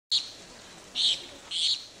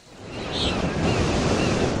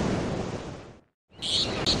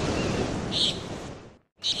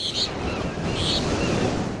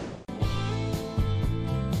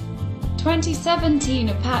2017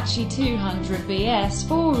 Apache 200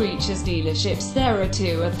 BS4 Reaches Dealerships. There are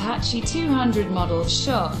two Apache 200 models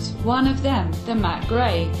shot. One of them, the matte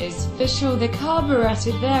grey, is, for sure, the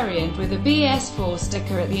carburetted variant with a BS4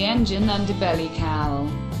 sticker at the engine underbelly cowl.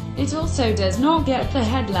 It also does not get the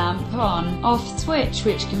headlamp on/off switch,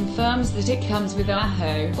 which confirms that it comes with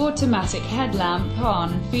AHO automatic headlamp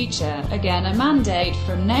on feature, again a mandate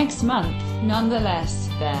from next month. Nonetheless,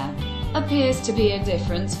 there appears to be a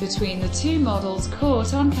difference between the two models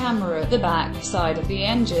caught on camera at the back side of the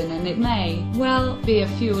engine, and it may, well, be a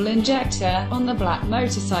fuel injector on the black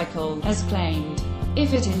motorcycle, as claimed.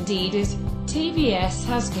 If it indeed is, TVS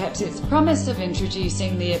has kept its promise of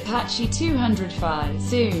introducing the Apache 200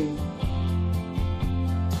 soon.